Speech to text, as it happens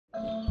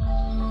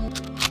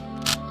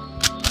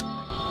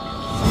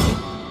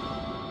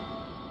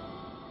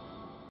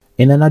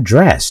In an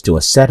address to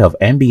a set of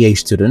MBA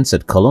students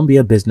at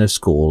Columbia Business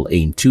School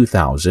in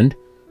 2000,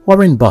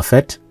 Warren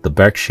Buffett, the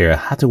Berkshire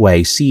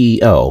Hathaway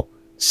CEO,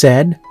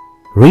 said,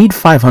 "Read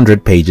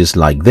 500 pages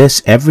like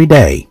this every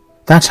day.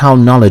 That's how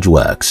knowledge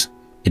works.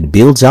 It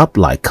builds up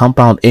like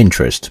compound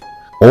interest.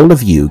 All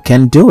of you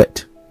can do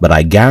it, but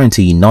I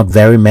guarantee not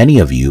very many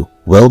of you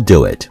will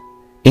do it."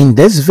 In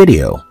this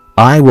video,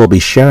 I will be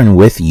sharing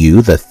with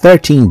you the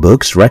 13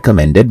 books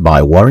recommended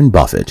by Warren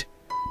Buffett,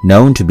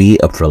 known to be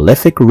a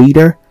prolific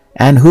reader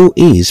and who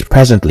is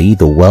presently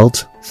the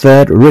world's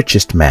third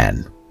richest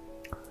man.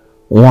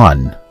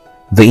 1.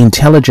 The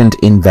Intelligent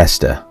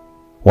Investor.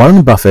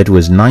 Warren Buffett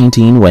was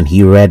 19 when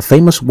he read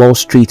famous Wall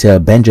Streeter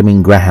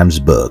Benjamin Graham's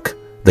book,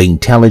 The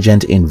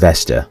Intelligent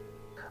Investor.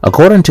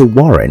 According to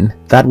Warren,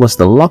 that was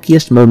the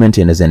luckiest moment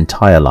in his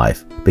entire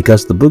life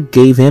because the book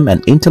gave him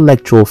an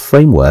intellectual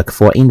framework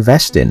for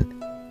investing.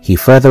 He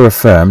further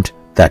affirmed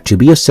that to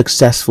be a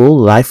successful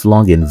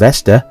lifelong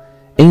investor,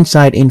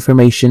 inside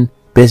information,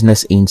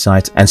 business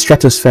insights, and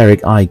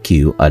stratospheric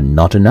IQ are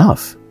not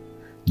enough.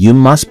 You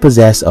must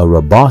possess a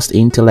robust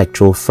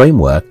intellectual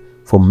framework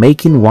for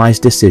making wise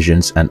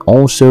decisions and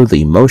also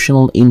the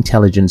emotional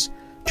intelligence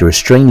to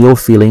restrain your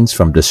feelings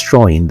from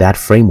destroying that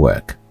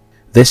framework.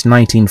 This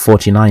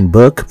 1949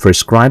 book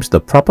prescribes the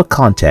proper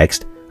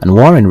context, and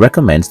Warren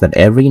recommends that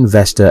every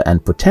investor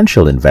and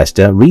potential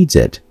investor reads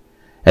it,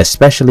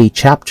 especially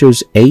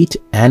chapters 8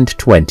 and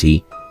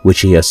 20,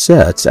 which he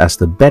asserts as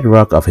the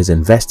bedrock of his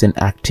investing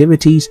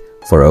activities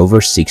for over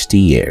 60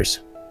 years.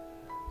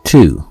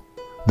 2.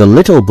 The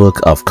Little Book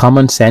of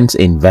Common Sense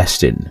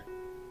Investing.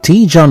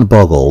 T. John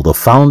Bogle, the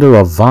founder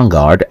of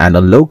Vanguard and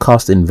a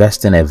low-cost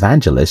investing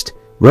evangelist,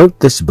 wrote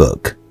this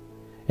book.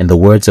 In the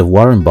words of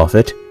Warren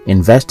Buffett,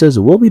 investors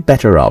will be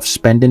better off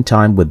spending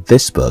time with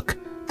this book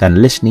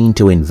than listening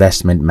to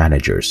investment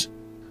managers.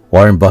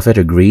 Warren Buffett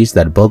agrees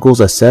that Bogle's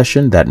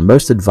assertion that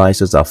most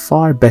advisors are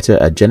far better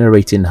at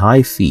generating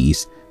high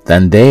fees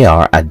than they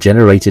are at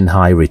generating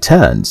high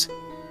returns.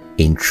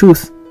 In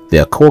truth,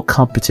 their core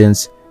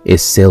competence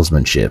is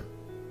salesmanship.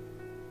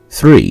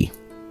 3.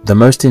 The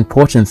Most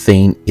Important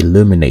Thing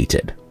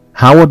Illuminated.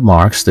 Howard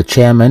Marks, the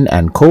chairman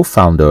and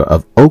co-founder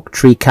of Oak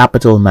Tree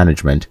Capital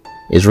Management,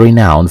 is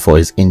renowned for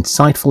his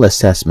insightful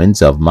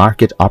assessments of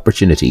market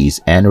opportunities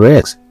and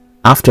risks.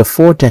 After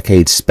 4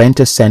 decades spent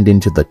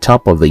ascending to the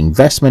top of the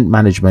investment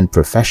management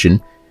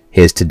profession,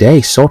 he is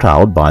today sought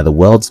out by the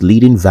world's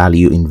leading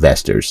value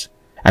investors,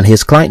 and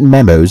his client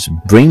memos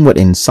bring with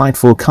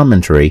insightful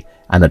commentary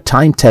and a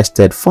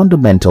time-tested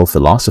fundamental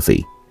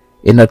philosophy.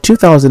 In a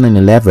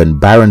 2011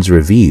 Barron's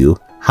Review,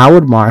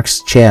 Howard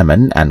Marks,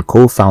 chairman and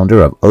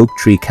co-founder of Oak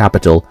Tree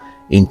Capital,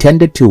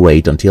 intended to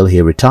wait until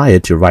he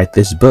retired to write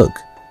this book,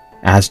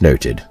 as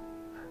noted.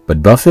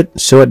 But Buffett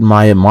so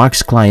admired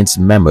Mark's client's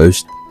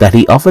memos that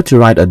he offered to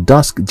write a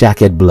dust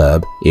jacket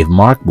blurb if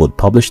Mark would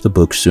publish the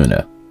book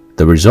sooner.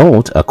 The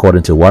result,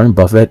 according to Warren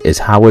Buffett, is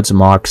Howard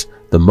Marks'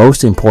 The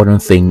Most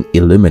Important Thing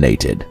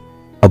Illuminated,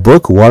 a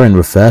book Warren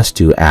refers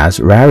to as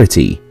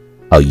rarity,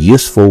 a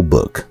useful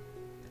book.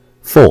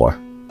 4.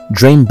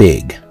 Dream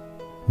Big.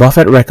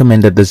 Buffett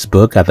recommended this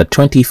book at the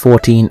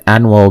 2014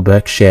 annual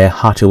Berkshire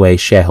Hathaway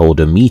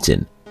shareholder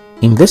meeting.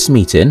 In this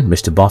meeting,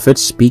 Mr. Buffett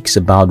speaks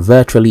about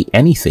virtually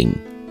anything,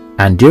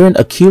 and during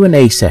a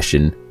Q&A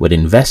session with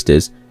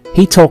investors,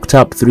 he talked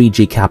up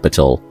 3G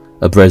Capital,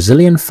 a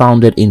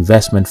Brazilian-founded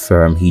investment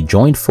firm he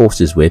joined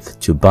forces with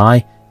to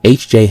buy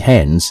H.J.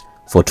 Heinz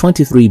for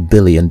 $23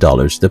 billion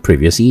the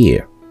previous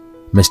year.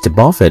 Mr.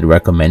 Buffett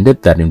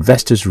recommended that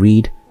investors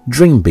read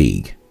Dream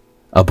Big,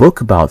 a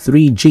book about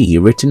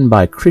 3G written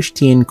by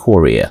Christian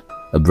Correa,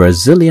 a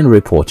Brazilian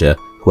reporter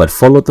who had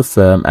followed the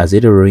firm as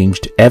it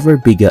arranged ever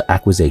bigger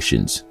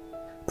acquisitions.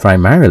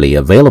 Primarily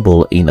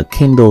available in a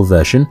Kindle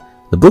version,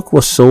 the book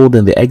was sold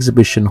in the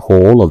exhibition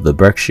hall of the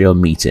Berkshire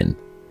meeting.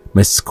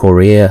 Ms.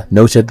 Correa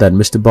noted that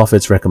Mr.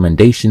 Buffett's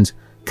recommendations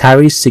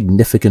carried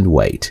significant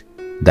weight,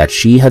 that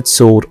she had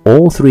sold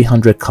all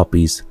 300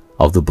 copies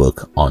of the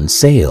book on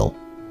sale.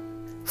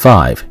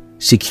 5.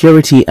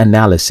 Security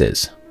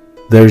Analysis.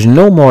 There is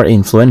no more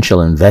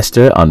influential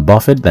investor on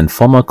Buffett than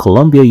former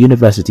Columbia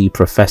University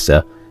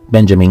professor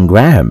Benjamin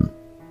Graham.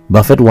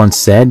 Buffett once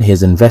said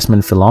his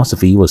investment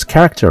philosophy was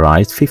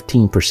characterized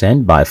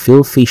 15% by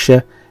Phil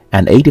Fisher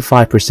and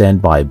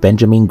 85% by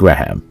Benjamin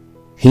Graham.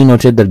 He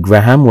noted that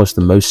Graham was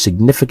the most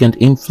significant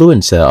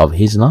influencer of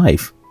his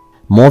life,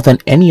 more than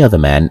any other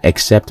man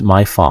except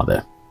my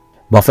father.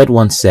 Buffett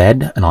once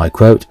said, and I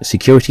quote,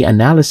 "Security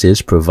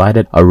analysis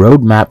provided a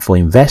roadmap for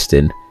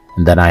investing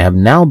and that I have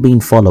now been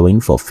following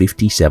for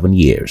 57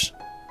 years.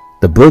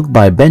 The book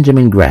by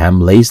Benjamin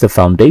Graham lays the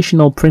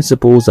foundational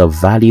principles of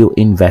value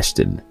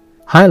investing,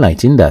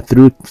 highlighting that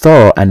through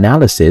thorough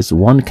analysis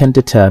one can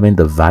determine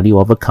the value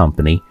of a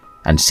company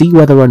and see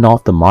whether or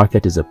not the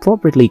market is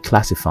appropriately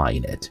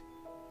classifying it.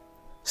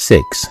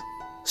 6.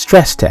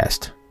 Stress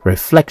Test: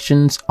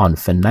 Reflections on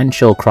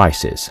Financial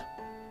Crisis.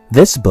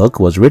 This book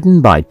was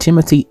written by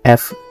Timothy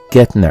F.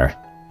 Geithner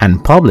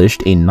and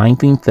published in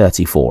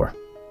 1934.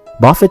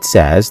 Buffett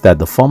says that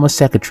the former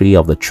Secretary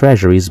of the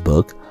Treasury's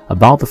book,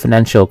 About the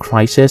Financial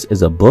Crisis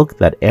is a book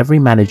that every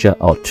manager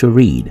ought to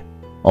read.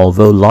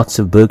 Although lots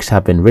of books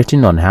have been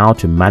written on how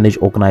to manage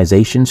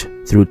organizations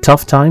through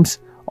tough times,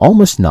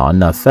 almost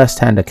none are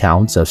first-hand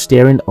accounts of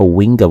steering a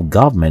wing of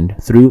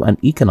government through an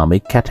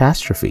economic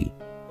catastrophe.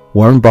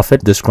 Warren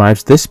Buffett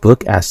describes this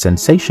book as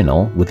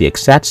sensational with the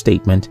exact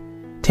statement,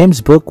 "Tim's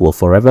book will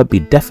forever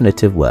be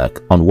definitive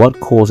work on what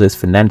causes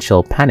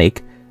financial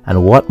panic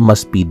and what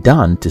must be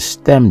done to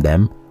stem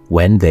them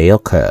when they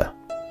occur."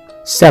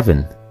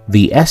 7.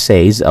 The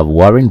Essays of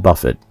Warren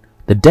Buffett.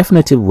 The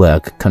definitive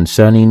work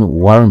concerning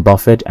Warren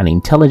Buffett and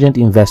intelligent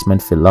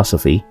investment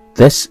philosophy.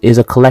 This is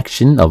a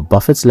collection of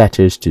Buffett's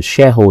letters to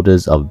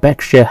shareholders of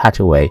Berkshire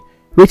Hathaway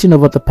written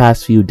over the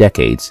past few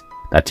decades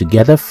that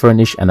together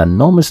furnish an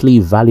enormously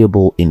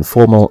valuable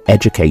informal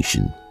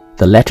education.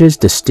 The letters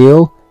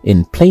distill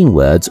in plain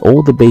words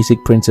all the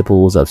basic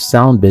principles of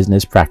sound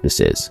business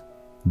practices.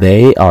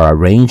 They are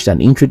arranged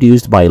and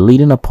introduced by a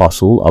leading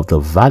apostle of the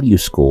value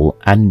school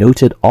and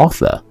noted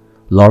author,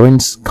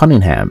 Lawrence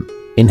Cunningham.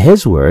 In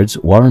his words,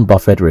 Warren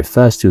Buffett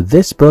refers to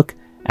this book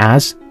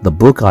as the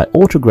book I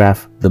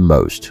autograph the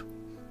most.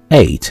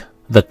 8.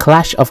 The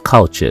Clash of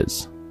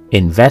Cultures.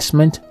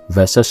 Investment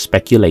versus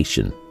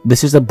Speculation.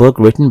 This is a book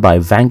written by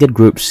Vanguard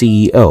Group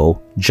CEO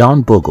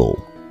John Bogle.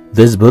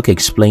 This book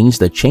explains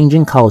the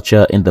changing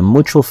culture in the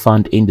mutual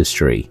fund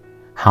industry,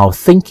 how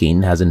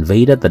thinking has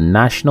invaded the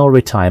National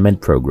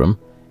Retirement Program,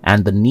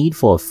 and the need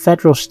for a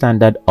federal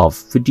standard of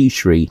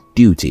fiduciary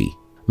duty.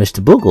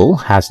 Mr. Bogle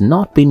has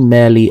not been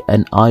merely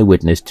an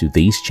eyewitness to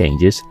these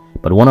changes,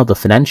 but one of the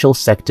financial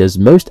sector's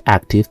most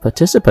active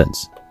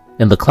participants.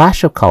 In The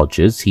Clash of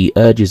Cultures, he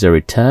urges a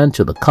return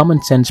to the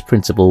common sense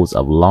principles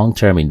of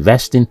long-term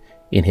investing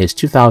in his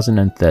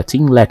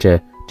 2013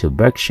 letter to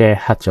Berkshire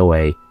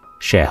Hathaway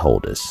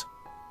shareholders.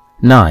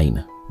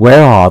 9.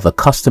 Where Are the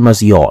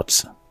Customers'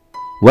 Yachts?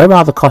 Where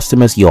Are the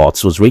Customers'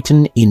 Yachts was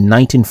written in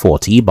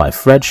 1940 by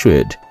Fred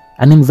Schroed,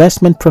 an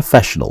investment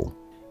professional.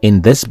 In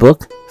this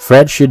book,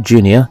 Fred Schroed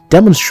Jr.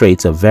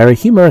 demonstrates a very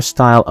humorous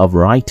style of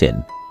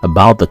writing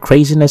about the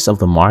craziness of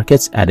the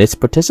markets and its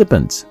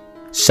participants.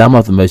 Some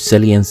of the most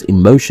salient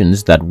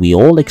emotions that we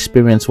all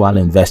experience while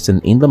investing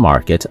in the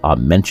market are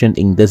mentioned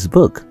in this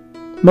book,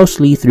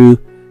 mostly through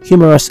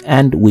humorous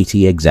and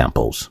witty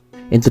examples.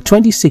 In the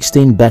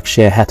 2016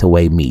 Berkshire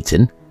Hathaway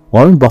meeting,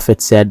 Warren Buffett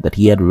said that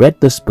he had read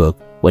this book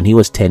when he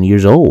was 10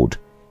 years old,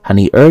 and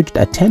he urged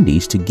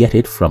attendees to get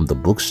it from the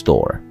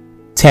bookstore.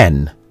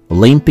 10.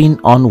 Limping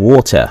on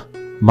Water.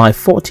 My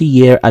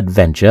 40-year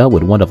adventure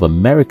with one of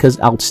America's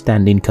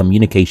outstanding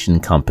communication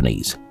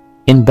companies.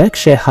 In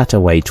Berkshire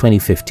Hathaway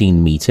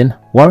 2015 meeting,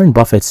 Warren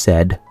Buffett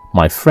said,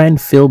 "My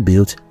friend Phil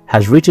Built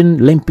has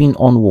written Limping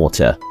on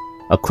Water,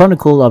 a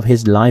chronicle of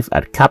his life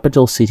at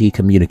Capital City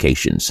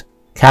Communications.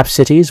 Cap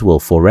Cities will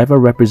forever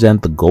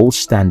represent the gold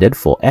standard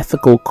for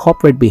ethical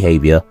corporate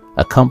behavior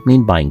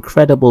accompanied by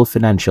incredible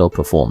financial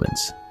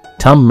performance."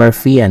 Tom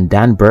Murphy and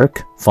Dan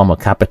Burke, former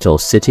Capital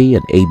City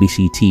and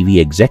ABC TV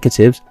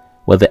executives,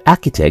 were the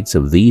architects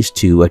of these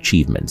two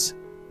achievements.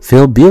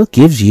 Phil Built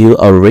gives you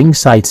a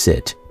ringside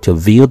seat to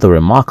view the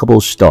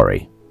remarkable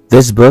story.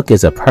 This book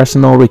is a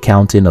personal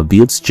recounting of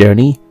Built's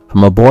journey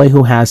from a boy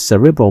who has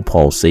cerebral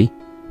palsy,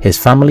 his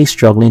family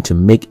struggling to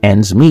make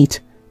ends meet,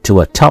 to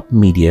a top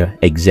media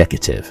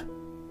executive.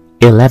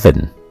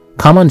 11.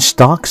 Common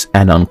Stocks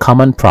and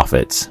Uncommon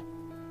Profits.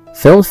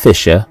 Phil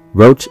Fisher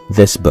wrote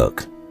this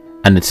book,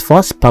 and its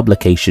first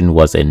publication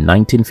was in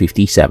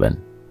 1957.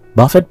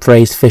 Buffett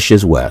praised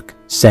Fisher's work,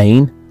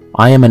 saying,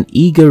 "I am an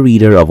eager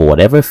reader of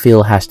whatever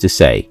Phil has to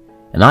say,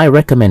 and I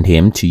recommend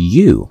him to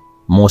you."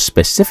 More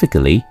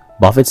specifically,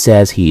 Buffett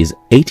says he is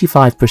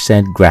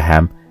 85%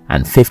 Graham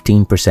and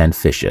 15%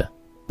 Fisher.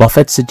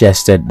 Buffett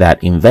suggested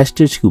that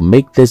investors who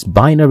make this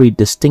binary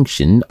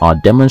distinction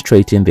are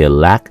demonstrating their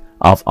lack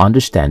of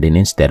understanding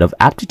instead of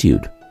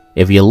aptitude.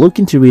 If you're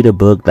looking to read a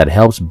book that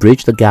helps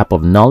bridge the gap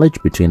of knowledge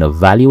between a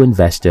value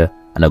investor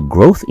and a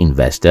growth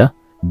investor,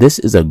 this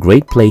is a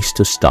great place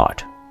to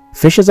start.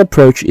 Fisher's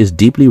approach is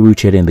deeply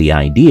rooted in the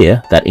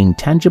idea that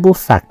intangible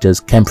factors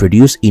can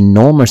produce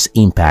enormous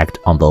impact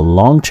on the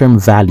long-term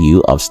value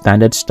of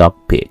standard stock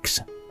picks.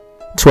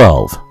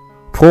 12.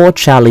 Poor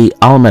Charlie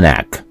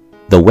Almanack.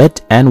 The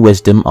Wit and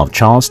Wisdom of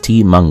Charles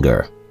T.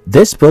 Munger.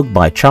 This book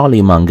by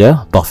Charlie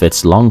Munger,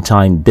 Buffett's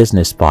longtime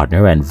business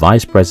partner and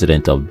vice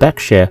president of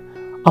Berkshire,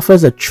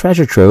 offers a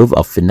treasure trove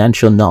of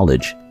financial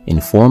knowledge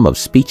in form of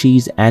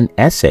speeches and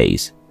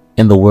essays.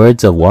 In the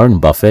words of Warren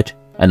Buffett,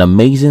 an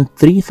amazing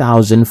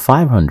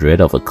 3,500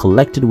 of a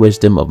collected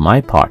wisdom of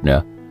my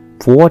partner,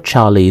 Poor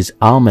Charlie's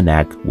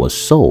Almanack was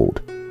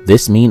sold.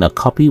 This means a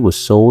copy was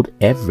sold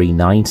every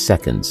 9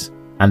 seconds.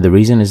 And the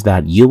reason is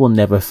that you will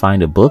never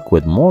find a book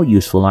with more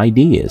useful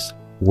ideas.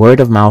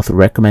 Word-of-mouth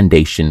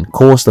recommendation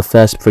caused the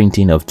first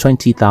printing of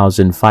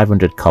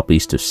 20,500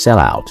 copies to sell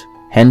out.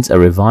 Hence, a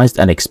revised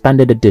and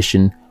expanded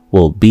edition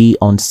will be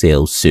on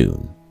sale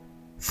soon.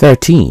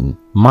 13.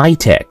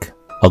 MyTech,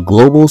 a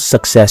global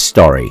success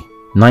story,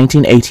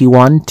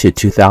 1981 to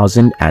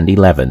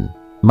 2011.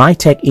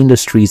 MyTech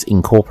Industries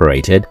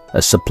Incorporated,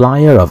 a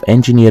supplier of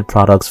engineered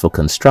products for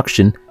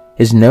construction,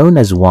 is known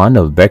as one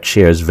of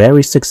Berkshire's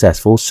very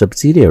successful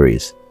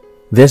subsidiaries.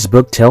 This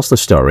book tells the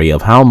story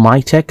of how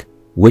MyTech,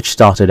 which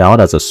started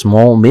out as a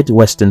small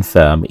Midwestern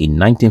firm in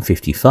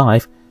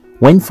 1955,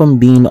 went from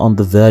being on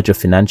the verge of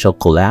financial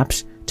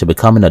collapse to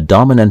becoming a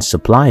dominant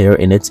supplier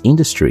in its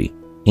industry.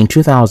 In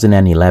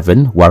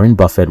 2011, Warren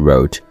Buffett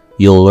wrote,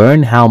 "You'll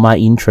learn how my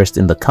interest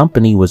in the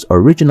company was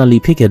originally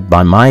piqued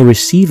by my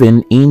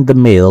receiving in the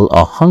mail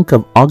a hunk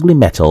of ugly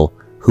metal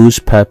whose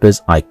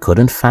purpose I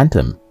couldn't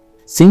fathom."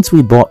 Since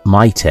we bought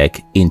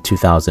MyTech in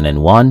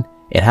 2001,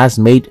 it has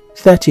made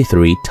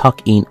 33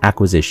 tuck-in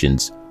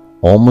acquisitions,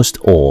 almost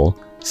all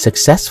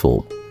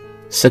successful.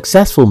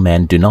 Successful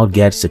men do not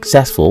get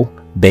successful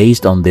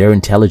based on their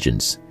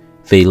intelligence.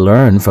 They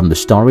learn from the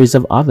stories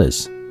of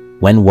others.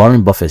 When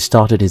Warren Buffett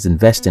started his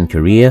investing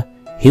career,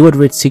 he would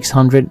read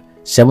 600,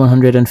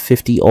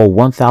 750 or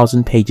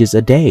 1,000 pages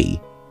a day.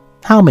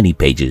 How many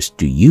pages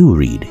do you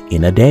read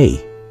in a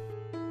day?